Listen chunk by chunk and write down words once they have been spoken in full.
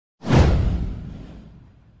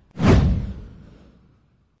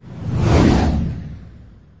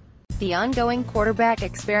The ongoing quarterback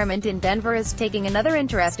experiment in Denver is taking another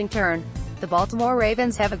interesting turn. The Baltimore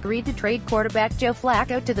Ravens have agreed to trade quarterback Joe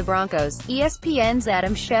Flacco to the Broncos, ESPN's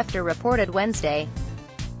Adam Schefter reported Wednesday.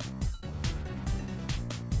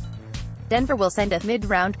 Denver will send a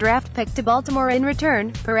mid-round draft pick to Baltimore in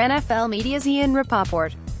return, per NFL media's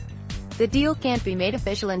Rapoport. The deal can't be made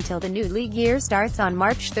official until the new league year starts on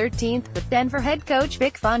March 13, but Denver head coach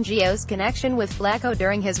Vic Fangio's connection with Flacco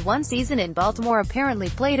during his one season in Baltimore apparently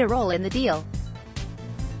played a role in the deal.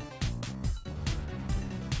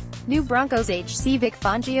 New Broncos HC Vic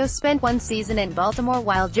Fangio spent one season in Baltimore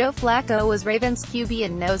while Joe Flacco was Ravens QB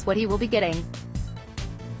and knows what he will be getting.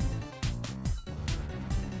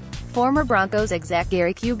 Former Broncos exec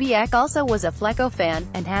Gary Kubiak also was a Flacco fan,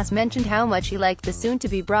 and has mentioned how much he liked the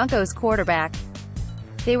soon-to-be Broncos quarterback.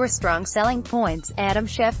 They were strong selling points. Adam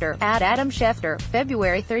Schefter, at Adam Schefter,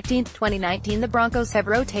 February 13, 2019. The Broncos have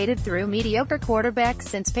rotated through mediocre quarterbacks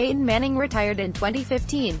since Peyton Manning retired in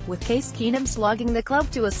 2015, with Case Keenum slogging the club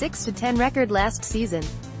to a 6-10 record last season.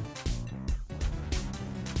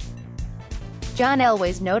 John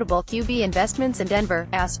Elway's notable QB investments in Denver,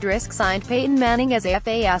 * signed Peyton Manning as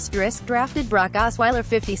AFA * drafted Brock Osweiler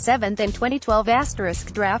 57th in 2012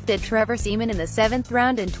 * drafted Trevor Seaman in the 7th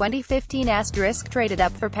round in 2015 * traded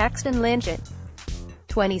up for Paxton Lynch in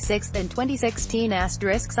 26th in 2016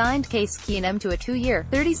 * signed Case Keenum to a 2-year,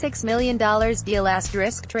 $36 million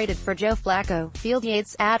deal * traded for Joe Flacco. Field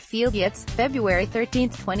Yates, at Field Yates, February 13,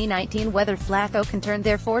 2019. Whether Flacco can turn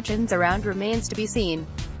their fortunes around remains to be seen.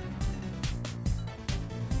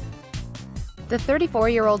 The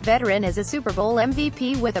 34-year-old veteran is a Super Bowl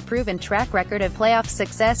MVP with a proven track record of playoff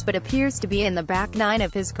success but appears to be in the back nine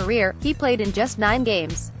of his career. He played in just 9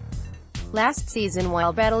 games last season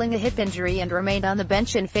while battling a hip injury and remained on the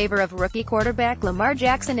bench in favor of rookie quarterback Lamar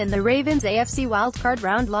Jackson in the Ravens' AFC wildcard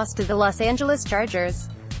round loss to the Los Angeles Chargers.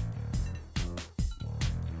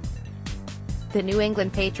 The New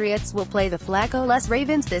England Patriots will play the Flacco-less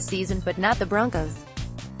Ravens this season but not the Broncos.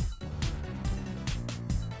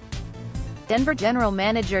 Denver general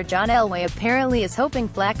manager John Elway apparently is hoping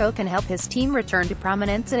Flacco can help his team return to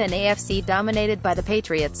prominence in an AFC dominated by the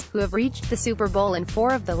Patriots, who have reached the Super Bowl in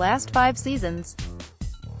 4 of the last 5 seasons.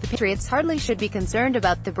 The Patriots hardly should be concerned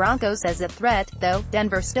about the Broncos as a threat, though.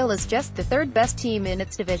 Denver still is just the 3rd best team in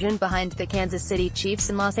its division behind the Kansas City Chiefs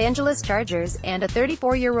and Los Angeles Chargers, and a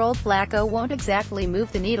 34-year-old Flacco won't exactly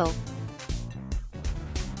move the needle.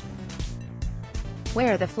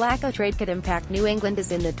 Where the Flacco trade could impact New England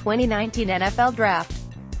is in the 2019 NFL Draft.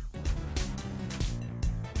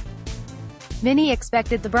 Many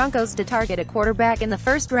expected the Broncos to target a quarterback in the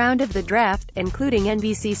first round of the draft, including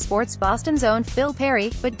NBC Sports Boston's own Phil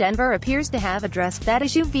Perry, but Denver appears to have addressed that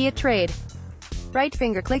issue via trade. Right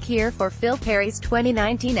finger click here for Phil Perry's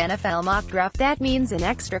 2019 NFL mock draft. That means an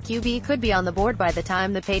extra QB could be on the board by the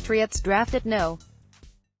time the Patriots draft at No.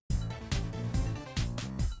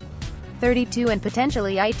 32 and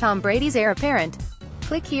potentially Tom Brady's heir apparent.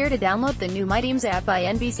 Click here to download the new My Teams app by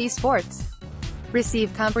NBC Sports.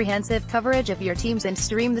 Receive comprehensive coverage of your teams and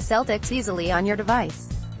stream the Celtics easily on your device.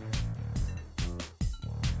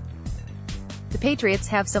 The Patriots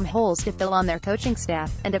have some holes to fill on their coaching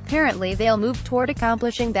staff, and apparently they'll move toward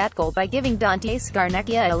accomplishing that goal by giving Dante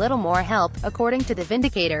Scarnecchia a little more help. According to The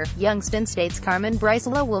Vindicator, Youngstown State's Carmen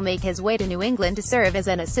Bricillo will make his way to New England to serve as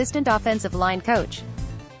an assistant offensive line coach.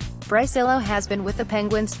 Bricillo has been with the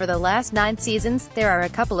Penguins for the last 9 seasons. There are a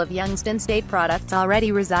couple of Youngstown State products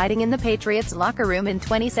already residing in the Patriots locker room in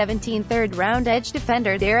 2017 third-round edge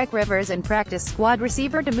defender Derek Rivers and practice squad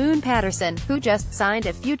receiver Damoon Patterson, who just signed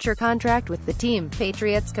a future contract with the team.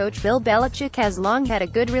 Patriots coach Bill Belichick has long had a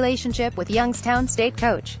good relationship with Youngstown State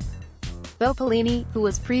coach Bo Pelini, who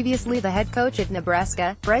was previously the head coach at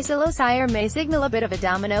Nebraska. Bricillo's hire may signal a bit of a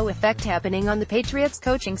domino effect happening on the Patriots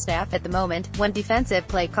coaching staff at the moment. When defensive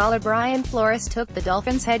play caller Brian Flores took the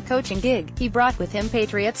Dolphins head coaching gig, he brought with him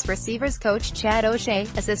Patriots receivers coach Chad O'Shea,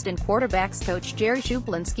 assistant quarterbacks coach Jerry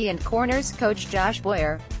Shuplinski and corners coach Josh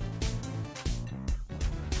Boyer.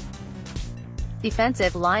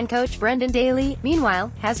 Defensive line coach Brendan Daly,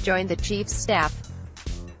 meanwhile, has joined the Chiefs staff.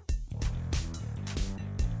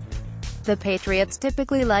 The Patriots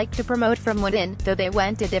typically like to promote from within, though they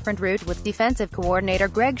went a different route with defensive coordinator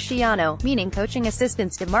Greg Schiano, meaning coaching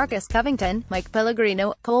assistants DeMarcus Covington, Mike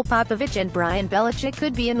Pellegrino, Cole Popovich and Brian Belichick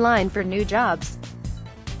could be in line for new jobs.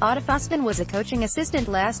 Otto Foston was a coaching assistant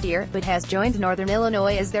last year, but has joined Northern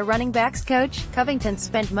Illinois as their running backs coach. Covington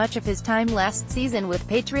spent much of his time last season with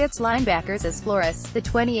Patriots linebackers as Flores, the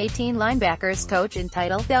 2018 linebackers coach and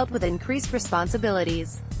title, dealt with increased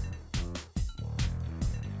responsibilities.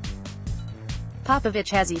 Popovich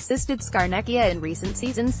has assisted Scarnecchia in recent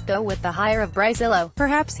seasons, though with the hire of Brysillo,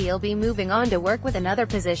 perhaps he'll be moving on to work with another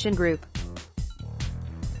position group.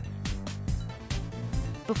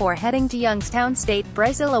 Before heading to Youngstown State,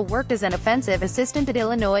 Brysillo worked as an offensive assistant at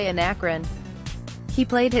Illinois and Akron. He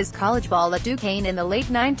played his college ball at Duquesne in the late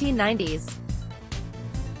 1990s.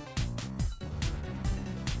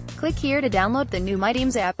 Click here to download the new My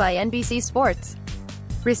Teams app by NBC Sports.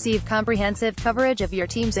 Receive comprehensive coverage of your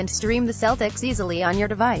teams and stream the Celtics easily on your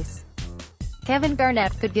device. Kevin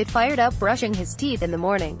Garnett could get fired up brushing his teeth in the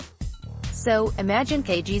morning. So, imagine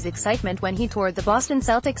KG's excitement when he toured the Boston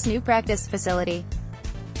Celtics' new practice facility.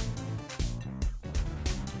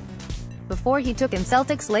 Before he took in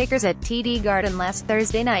Celtics-Lakers at TD Garden last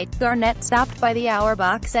Thursday night, Garnett stopped by the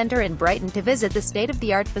Auerbach Center in Brighton to visit the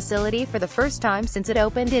state-of-the-art facility for the first time since it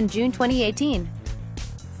opened in June 2018.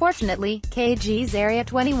 Fortunately, KG's Area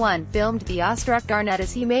 21 filmed the awestruck Garnett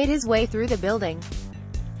as he made his way through the building.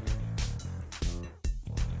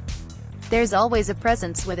 There's always a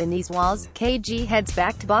presence within these walls. KG heads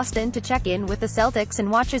back to Boston to check in with the Celtics and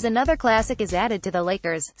watches another classic is added to the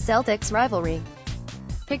Lakers-Celtics rivalry.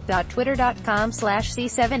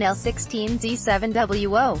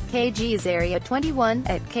 pic.twitter.com/C7L16Z7WO, KG's Area 21,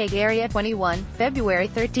 at KG Area 21, February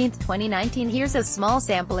 13, 2019. Here's a small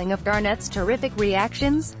sampling of Garnett's terrific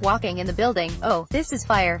reactions, walking in the building. "Oh, this is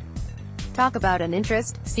fire." Talk about an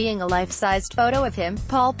interest, seeing a life-sized photo of him,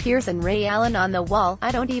 Paul Pierce and Ray Allen on the wall.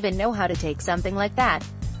 "I don't even know how to take something like that."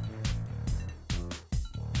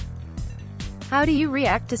 How do you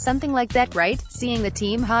react to something like that, right? Seeing the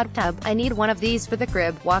team hot tub, "I need one of these for the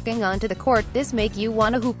crib." Walking onto the court, "This make you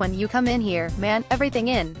wanna hoop when you come in here, man, everything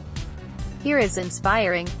in here is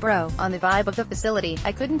inspiring, bro." On the vibe of the facility,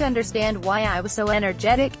 "I couldn't understand why I was so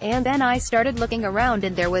energetic, and then I started looking around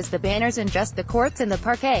and there was the banners and just the courts and the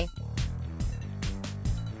parquet.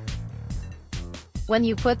 When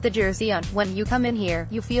you put the jersey on, when you come in here,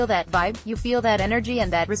 you feel that vibe, you feel that energy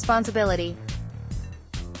and that responsibility.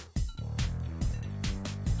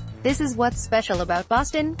 This is what's special about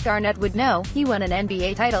Boston." Garnett would know. He won an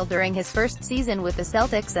NBA title during his first season with the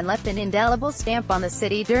Celtics and left an indelible stamp on the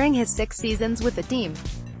city during his 6 seasons with the team.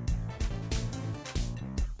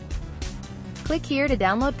 Click here to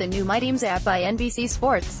download the new My Teams app by NBC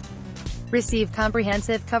Sports. Receive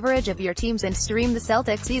comprehensive coverage of your teams and stream the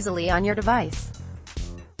Celtics easily on your device.